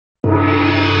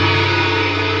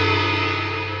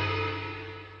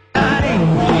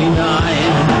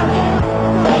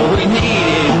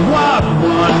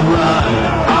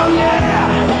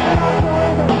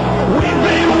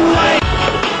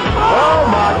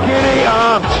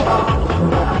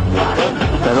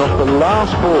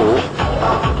last ball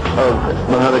of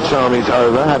Mohamed Sami's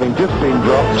over, having just been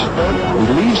dropped.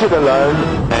 He leaves it alone,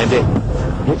 and it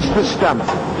hits the stump.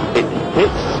 It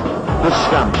hits the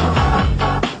stump.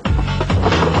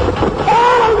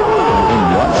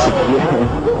 Once again,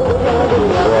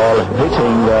 ball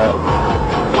hitting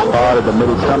part of the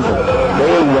middle stump.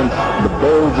 There went the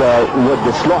balls were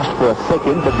dislodged for a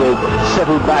second, but they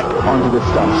settled back onto the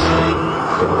stumps.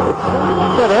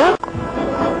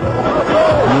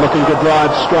 Looking to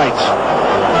drive straight.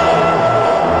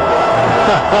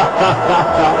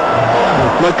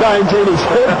 Mackay and Genie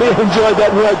certainly enjoyed that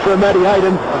work from Matty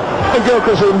Hayden, and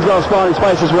Gilchrist even got a smiling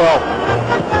space as well.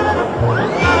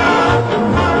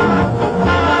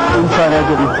 Inside edge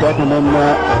of his set, and then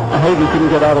Hayden couldn't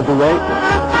get out of the way.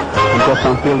 And got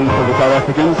some fielding for the South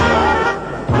Africans.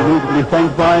 He needs to be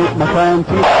thanked by Mackay and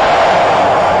Genie.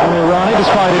 Ronnie,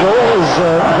 despite it all, is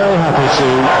very happy to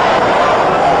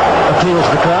appeal to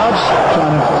the crowds,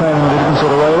 trying to entertain them in a different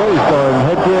sort of way. He's borrowing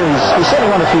headgear. He's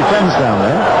certainly won a few friends down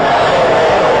there.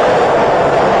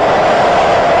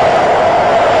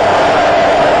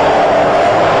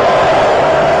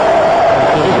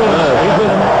 He's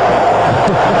with him.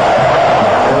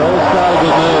 They're all starting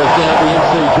with nerves down at the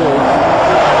MCG.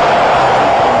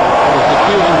 There's a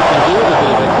few things can do with a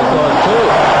bit of exercise too.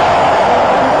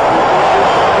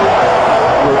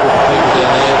 Work with the people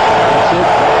down there. That's it.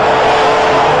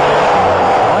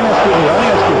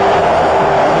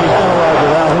 He's done away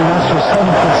with that. I think that's just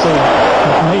something to see.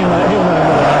 He'll know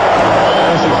more than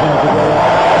Essex now together.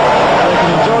 They can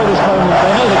enjoy this moment.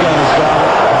 They know the game is started.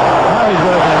 Now he's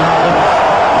working harder.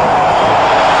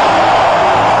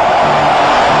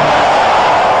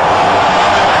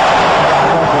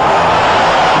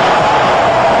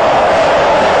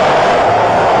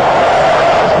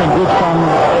 It's been good fun.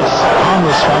 It's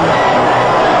harmless fun.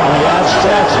 And it adds to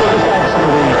the fun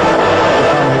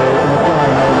here in the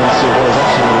flying elements. It was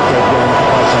absolutely great going to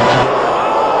play something.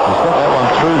 He's got that one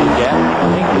through the gap. I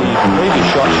think the previous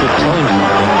shot should tell him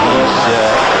something. He's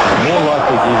more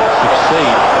likely to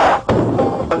succeed.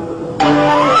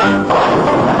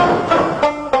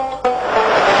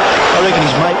 I reckon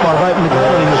his mate might have opened the gate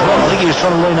on him as well. I think he was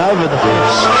trying to lean over the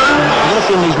fence. I've got a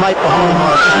feeling his mate behind him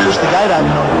might just push the gate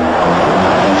open on him.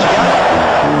 Let's go.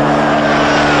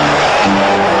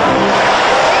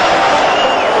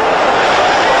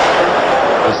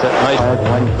 That mate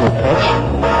went for a catch.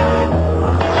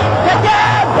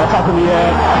 That's up in the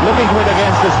air, looking to it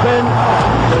against the spin.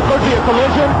 There could be a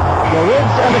collision. The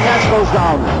ribs and the catch goes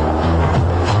down.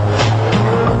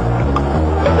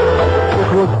 It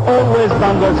was always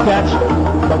Bangal's catch,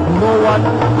 but no one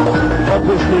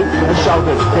obviously has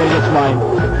shouted, changed its mind.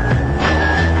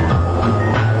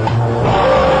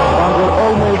 Bangal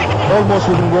almost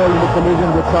was involved in the collision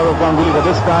with Saurav Ganguly, but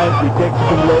this time he takes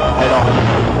Kumble head on.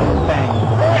 Bang.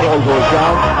 It all goes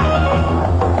down.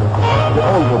 They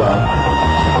all go down.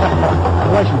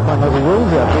 I should find out the rules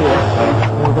out here.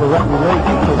 We've got a rugby league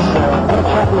because I've got a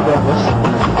chuckle about this.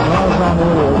 When I was on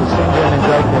earlier, it was sent down in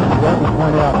Jacob. You have to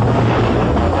point out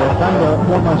that Thunder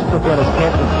almost took out his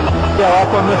captain. Yeah,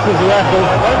 up on this is Raffle.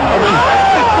 I mean,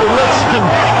 it looks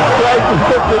great,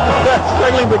 but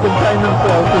struggling to contain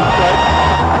themselves is great.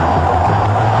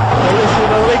 Listen,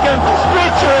 they can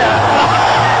stretch around.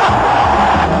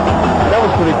 That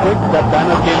was pretty quick. That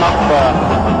banner came up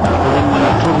within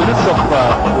 2 minutes of just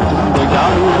going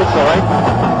down. He looks alright.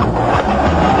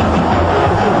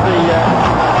 This is the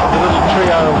little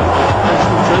trio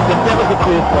instances. That was the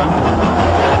first one.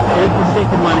 Here's the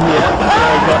second one here.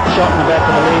 Where he got shot in the back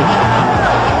of the leg.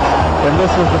 And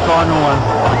this was the final one.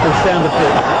 The sound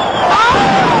effect.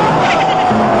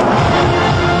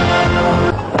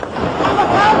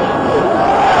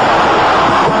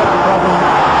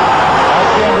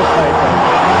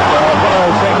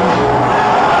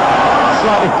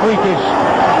 Slightly freakish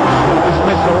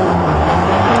dismissal.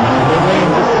 It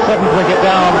means it's the seventh wicket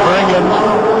down for England.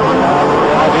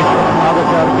 Another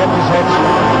guy kept his head,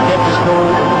 kept his cool.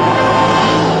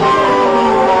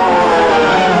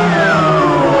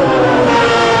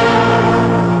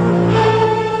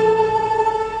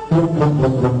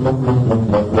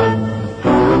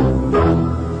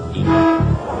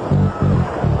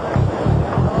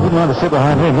 Wouldn't want to sit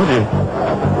behind him, would you?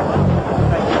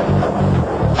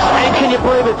 Can you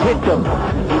believe it's hit them?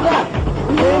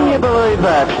 Can you believe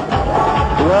that?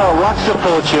 Well, what's the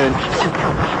fortune?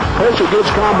 Herschel Gibbs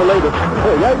can't believe it.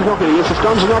 Hey, Yates not going to use the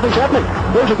stumps and nothing's happening.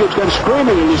 Herschel Gibbs came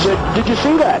screaming and he said, "Did you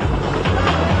see that?"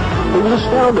 He was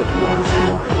astounded.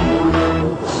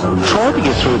 Tried to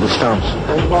get through the stumps.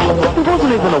 It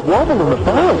wasn't even a wobble in the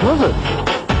bowls, was it?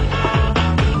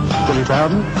 Billy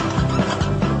Bowden.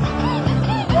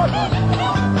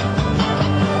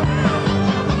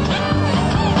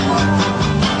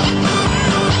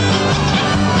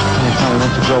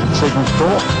 signal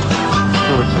score,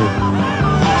 2-2.